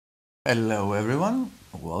Hello everyone,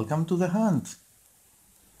 welcome to the hunt.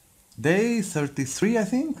 Day 33 I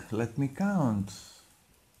think, let me count.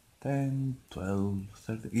 10, 12,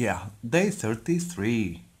 30, yeah, day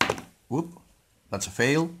 33. Whoop, that's a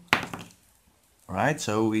fail. Right,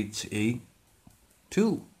 so it's a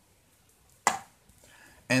 2.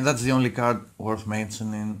 And that's the only card worth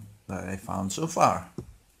mentioning that I found so far.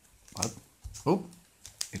 But, oh,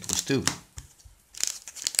 it was 2.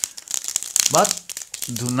 But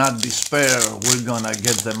do not despair, we're gonna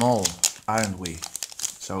get them all, aren't we?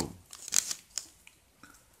 So,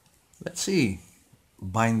 let's see.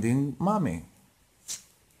 Binding Mummy.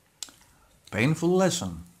 Painful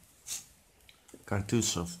Lesson.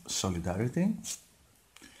 Cartouche of Solidarity.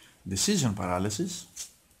 Decision Paralysis.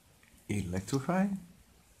 Electrify.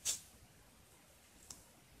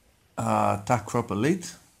 Attack Crop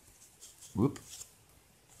Elite. Whoop.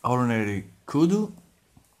 Ordinary Kudu.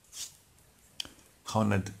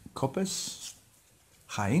 Honed Copes.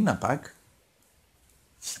 Hyena Pack.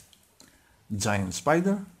 Giant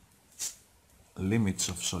Spider. Limits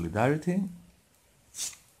of Solidarity.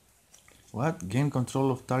 What? Gain control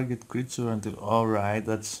of target creature until... Alright,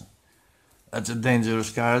 that's a dangerous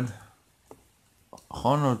card.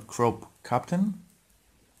 Honored Crop Captain.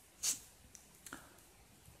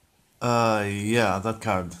 Yeah, that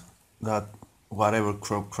card. That whatever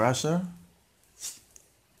Crop Crusher.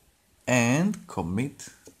 And Commit.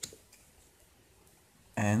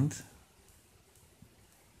 And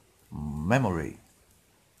Memory.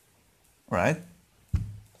 Right?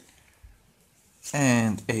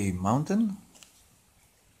 And a mountain.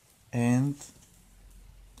 And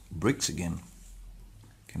bricks again.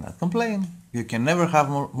 Cannot complain. You can never have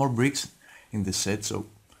more bricks in this set, so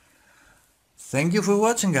thank you for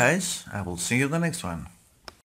watching, guys. I will see you in the next one.